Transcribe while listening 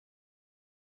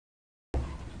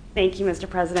Thank you, Mr.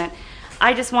 President.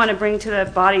 I just want to bring to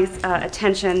the body's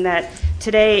attention that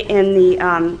today in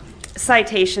the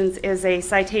citations is a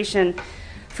citation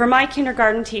for my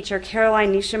kindergarten teacher,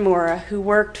 Caroline Nishimura, who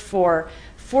worked for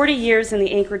 40 years in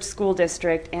the Anchorage School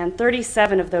District, and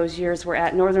 37 of those years were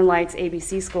at Northern Lights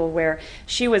ABC School, where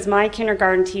she was my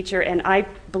kindergarten teacher, and I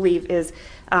believe is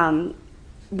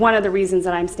one of the reasons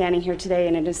that I'm standing here today.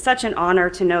 And it is such an honor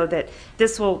to know that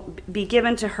this will be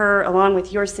given to her along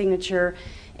with your signature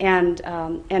and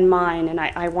mine. And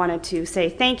I wanted to say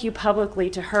thank you publicly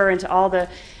to her and to all the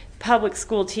public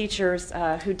school teachers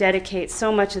who dedicate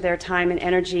so much of their time and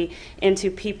energy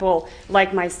into people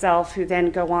like myself who then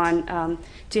go on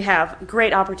to have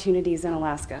great opportunities in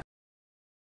Alaska.